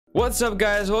What's up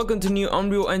guys, welcome to new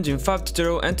Unreal Engine 5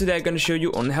 tutorial, and today I'm going to show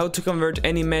you on how to convert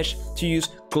any mesh to use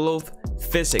cloth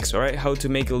physics. Alright, how to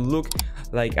make it look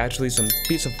like actually some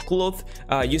piece of cloth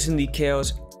using the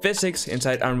chaos physics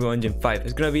inside Unreal Engine 5.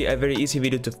 It's going to be a very easy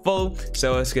video to follow,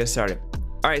 so let's get started.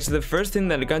 Alright, so the first thing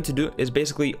that I'm going to do is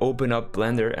basically open up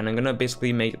Blender, and I'm going to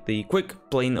basically make the quick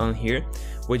plane on here,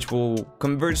 which will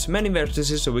convert many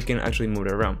vertices so we can actually move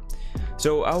it around.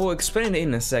 So I will explain it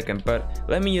in a second, but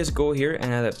let me just go here and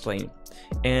add a plane.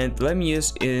 And let me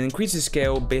just increase the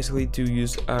scale basically to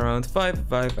use around 5,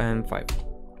 5, and 5.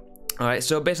 Alright,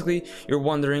 so basically you're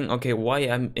wondering, okay, why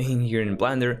I'm in here in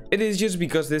Blender. It is just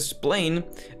because this plane,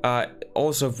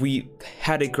 also if we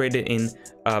had it created in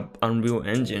Unreal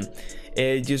Engine,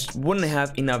 it just wouldn't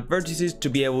have enough vertices to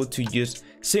be able to just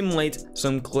simulate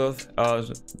some cloth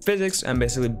physics and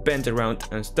basically bend around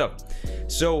and stuff.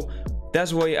 So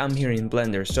that's why I'm here in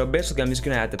Blender. So basically I'm just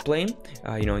gonna add the plane,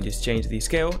 just change the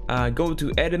scale, go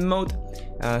to edit mode,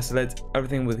 select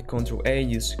everything with Ctrl A,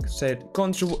 just set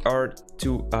Ctrl R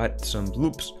to add some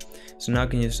loops. So now I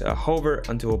can just hover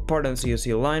until a part until you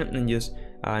see a line and just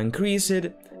increase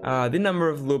it, the number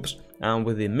of loops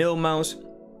with the middle mouse,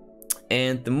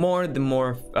 and the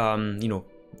more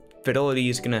fidelity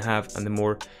it's gonna have, and the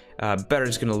more better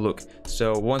it's gonna look.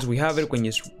 So once we have it, we can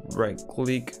just left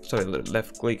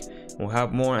click, we'll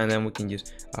have more, and then we can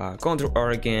just Ctrl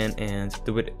R again and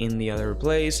do it in the other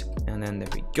place, and then there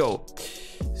we go.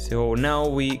 So now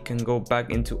we can go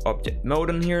back into object mode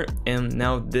on here, and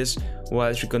now this will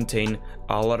actually contain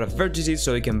a lot of vertices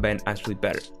so it can bend actually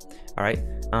better. Alright,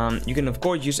 you can of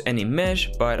course use any mesh,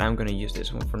 but I'm gonna use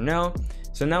this one for now.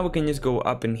 So now we can just go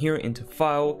up in here into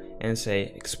file and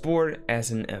say export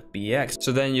as an FBX.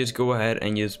 So then just go ahead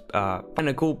and just find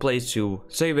a cool place to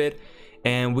save it,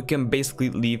 and we can basically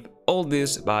leave all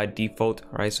this by default.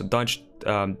 Right, so don't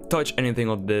touch anything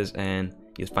of this, and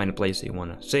just find a place that you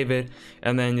want to save it,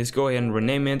 and then just go ahead and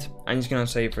rename it. I'm just gonna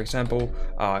say, for example,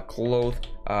 cloth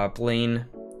plane,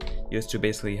 just to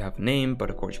basically have a name, but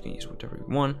of course you can use whatever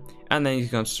you want. And then you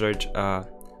can search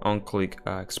on click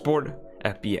export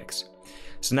FBX.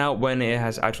 So now when it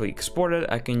has actually exported,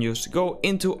 I can just go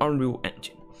into Unreal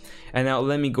Engine. And now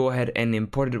let me go ahead and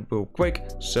import it real quick.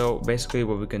 So basically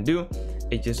what we can do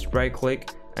is just right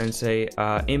click and say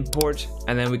import,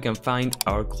 and then we can find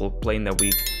our cloth plane that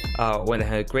we went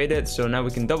ahead and created. So now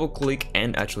we can double click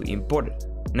and actually import it.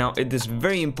 Now it is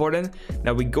very important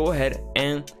that we go ahead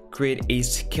and create a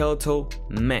skeletal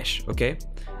mesh, okay?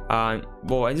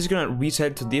 Well, I'm just gonna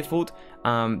reset to default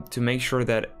to make sure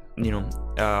that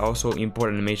also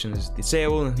import animations is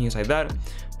disabled and things like that.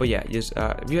 But yeah, just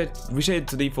reset it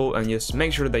to default and just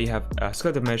make sure that you have a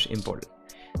skeletal mesh imported.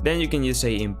 Then you can just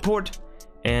say import,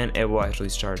 and it will actually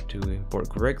start to import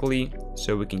correctly.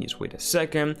 So we can just wait a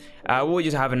second. We'll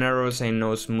just have an error saying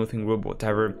no smoothing group,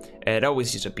 whatever. It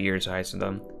always disappears, right? So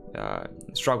don't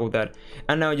struggle with that.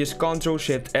 And now just Ctrl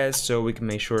Shift S so we can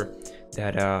make sure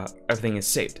that everything is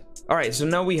saved. Alright, so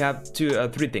now we have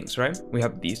three things, right? We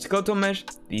have the skeleton mesh,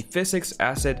 the physics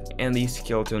asset, and the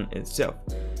skeleton itself.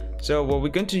 So what we're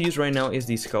going to use right now is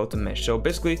the skeleton mesh. So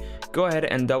basically go ahead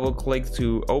and double click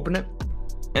to open it,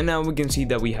 and now we can see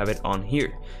that we have it on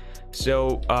here.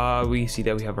 So we see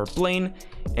that we have our plane,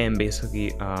 and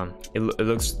basically it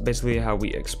looks basically how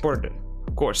we exported it.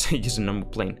 Of course, it's just a normal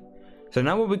plane. So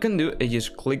now what we can do is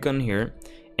just click on here,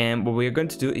 and what we're going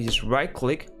to do is just right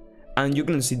click, and you're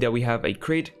going to see that we have a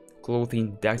create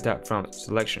clothing data from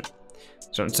section.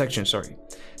 So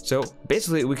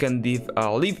basically we can leave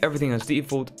everything as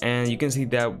default, and you can see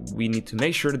that we need to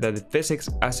make sure that the physics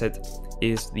asset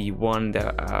is the one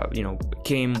that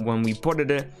came when we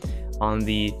ported it on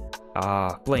the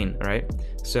plane, right?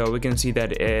 So we can see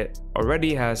that it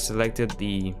already has selected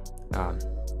the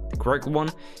correct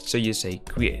one, so you say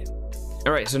create.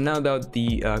 Alright, so now that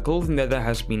the clothing data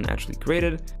has been actually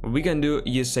created, what we can do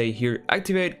is just say here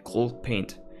activate cloth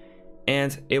paint,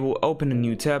 and it will open a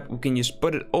new tab. We can just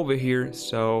put it over here,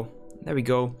 so there we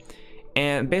go.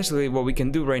 And basically what we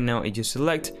can do right now is just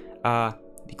select the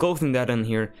clothing data in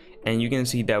here, and you can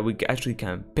see that we actually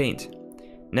can paint.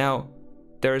 Now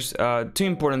there's two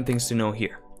important things to know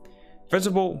here. First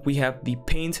of all, we have the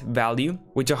paint value,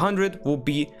 which 100 will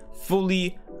be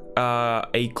fully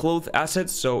a cloth asset.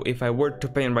 So if I were to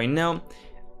paint right now,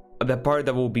 the part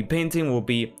that we'll be painting will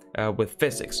be with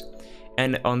physics.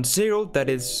 And on 0, that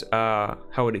is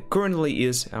how it currently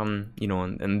is,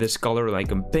 in this color,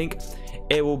 like in pink,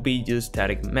 it will be just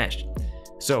static mesh.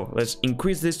 So let's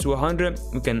increase this to 100.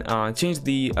 We can change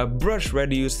the brush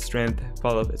radius, strength,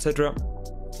 follow, etc.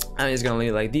 And it's gonna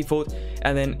leave like default.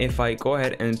 And then if I go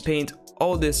ahead and paint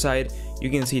all this side, you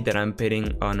can see that I'm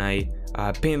painting on a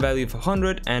paint value of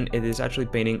 100, and it is actually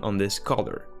painting on this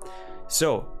color.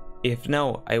 So if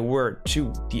now I were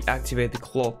to deactivate the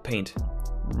cloth paint,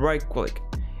 right click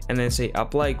and then say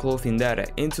apply clothing data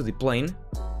into the plane,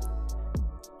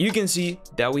 you can see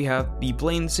that we have the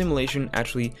plane simulation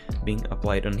actually being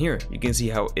applied on here. You can see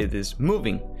how it is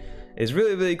moving. It's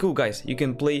really cool, guys. You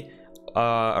can play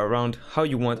around how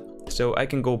you want. So I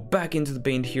can go back into the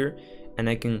paint here and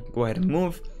I can go ahead and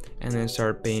move and then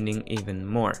start painting even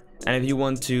more. And if you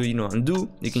want to, you know,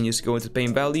 undo, you can just go into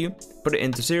paint value, put it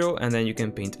into 0, and then you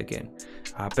can paint again.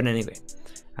 But anyway,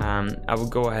 I will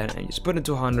go ahead and just put it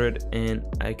to 100 and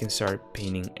I can start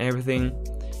painting everything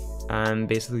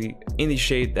basically in the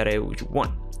shade that I would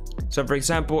want. So for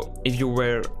example, if you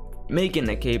were making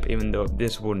a cape, even though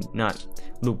this would not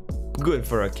look good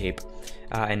for a cape,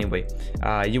 anyway,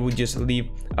 you would just leave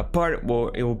a part where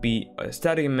it will be a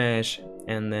static mesh,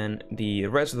 and then the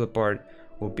rest of the part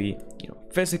will be, you know,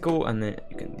 physical, and then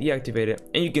you can deactivate it,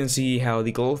 and you can see how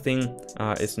the clothing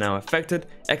is now affected,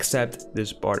 except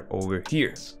this part over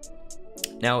here.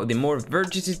 Now, the more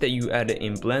vertices that you add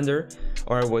in Blender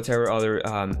or whatever other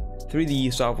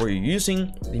 3D software you're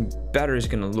using, the better it's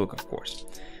gonna look, of course.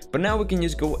 But now we can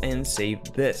just go and save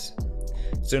this.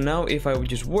 So now if I would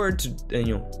just were to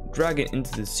you know, drag it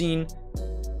into the scene,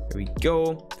 there we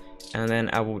go, and then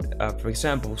I would for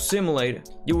example simulate,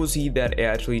 you will see that it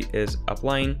actually is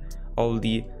applying all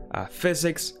the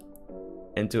physics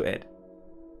into it.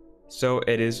 So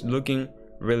it is looking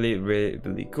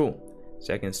really cool.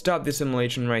 So I can stop the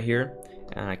simulation right here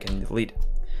and I can delete it.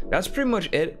 That's pretty much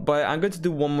it, but I'm going to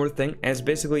do one more thing, and it's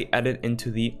basically add it into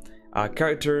the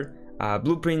character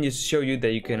blueprint, just to show you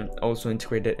that you can also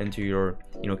integrate it into your,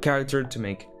 you know, character to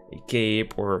make a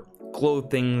cape or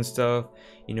clothing stuff,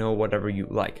 you know, whatever you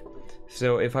like.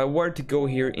 So if I were to go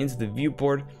here into the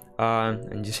viewport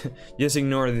and just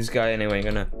ignore this guy anyway, I'm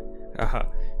gonna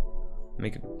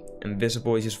make it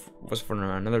invisible. It just was for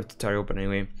another tutorial, but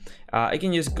anyway, I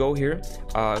can just go here,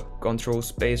 control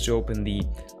space to open the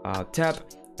tab,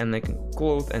 and I can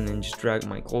clothe and then just drag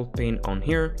my cloth paint on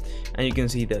here, and you can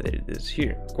see that it is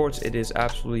here. Of course, it is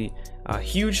absolutely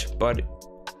huge, but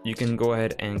you can go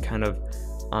ahead and kind of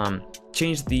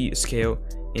change the scale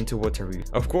into whatever you.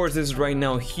 Of course, this is right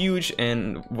now huge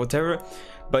and whatever,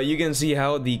 but you can see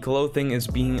how the clothing is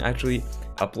being actually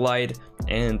applied,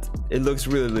 and it looks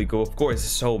really cool. Of course, it's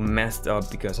so messed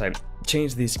up because I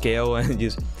changed the scale and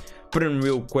just put in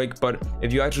real quick, but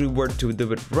if you actually were to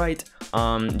do it right,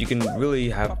 you can really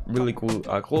have really cool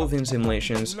clothing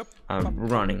simulations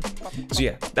running. So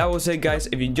yeah, that was it, guys.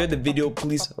 If you enjoyed the video,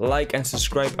 please like and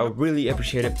subscribe. I would really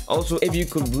appreciate it. Also, if you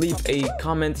could leave a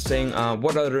comment saying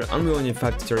what other Unreal Engine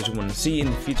 5 tutorials you want to see in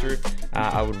the future,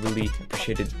 I would really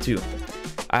appreciate it too.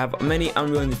 I have many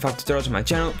Unreal Engine 5 tutorials on my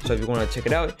channel, so if you want to check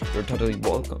it out, you're totally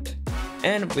welcome.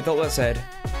 And with all that said,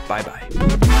 bye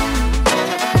bye.